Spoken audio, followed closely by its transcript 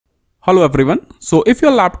Hello everyone. So if your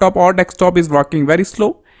laptop or desktop is working very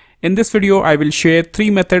slow, in this video I will share 3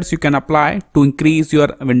 methods you can apply to increase your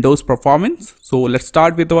Windows performance. So let's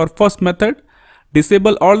start with our first method.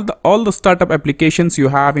 Disable all the startup applications you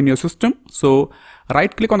have in your system. So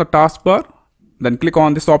right click on the taskbar, then click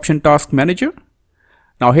on this option Task Manager.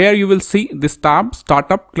 Now here you will see this tab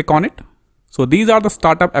Startup, click on it. So these are the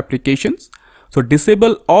startup applications. So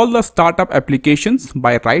disable all the startup applications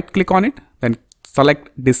by right click on it, then select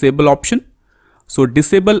disable option. So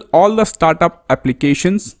disable all the startup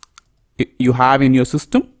applications you have in your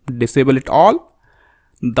system, disable it all.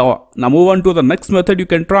 Now move on to the next method you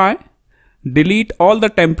can try. Delete all the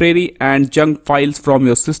temporary and junk files from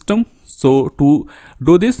your system. So to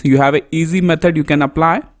do this, you have an easy method you can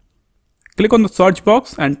apply. Click on the search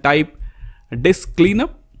box and type disk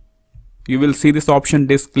cleanup. You will see this option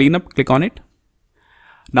disk cleanup, click on it.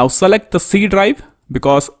 Now select the C drive,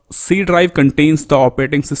 because C drive contains the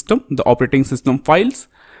operating system files.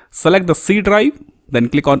 Select the C drive, then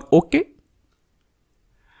click on OK.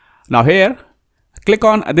 Now here, click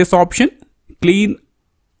on this option, clean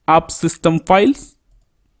up system files.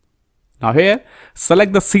 Now here,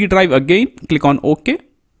 select the C drive again, click on OK.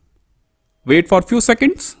 Wait for a few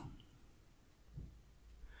seconds.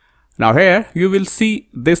 Now here, you will see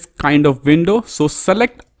this kind of window. So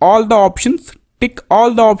select all the options, tick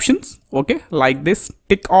all the options, okay, like this,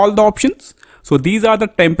 tick all the options. So these are the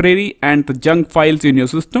temporary and the junk files in your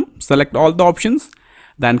system. Select all the options,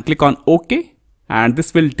 then click on OK, and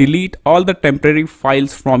this will delete all the temporary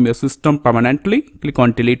files from your system permanently. Click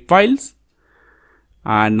on delete files,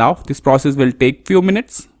 and now this process will take few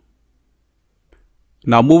minutes.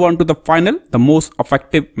 Now move on to the most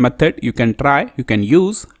effective method you can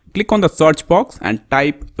use. Click on the search box and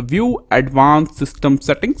type View Advanced System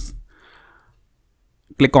Settings.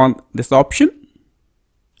 Click on this option.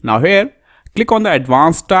 Now here, click on the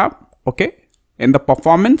Advanced tab. Okay. In the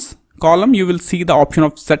Performance column, you will see the option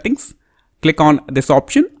of Settings. Click on this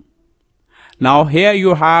option. Now here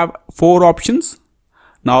you have 4 options.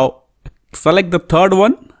 Now select the third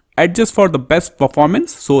one, Adjust for the best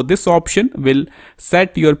performance. So this option will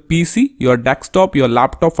set your PC, your desktop, your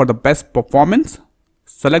laptop for the best performance.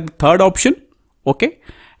 Select the third option. Okay.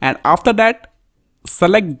 And after that,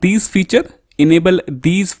 select these features. Enable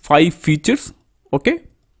these 5 features. Okay.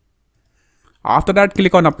 After that,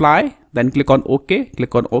 click on apply, then click on OK,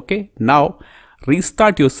 click on OK. Now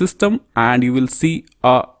restart your system and you will see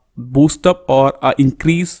a boost up or a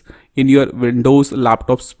increase in your Windows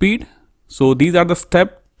laptop speed. So these are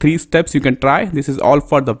the 3 steps you can try. This is all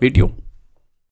for the video.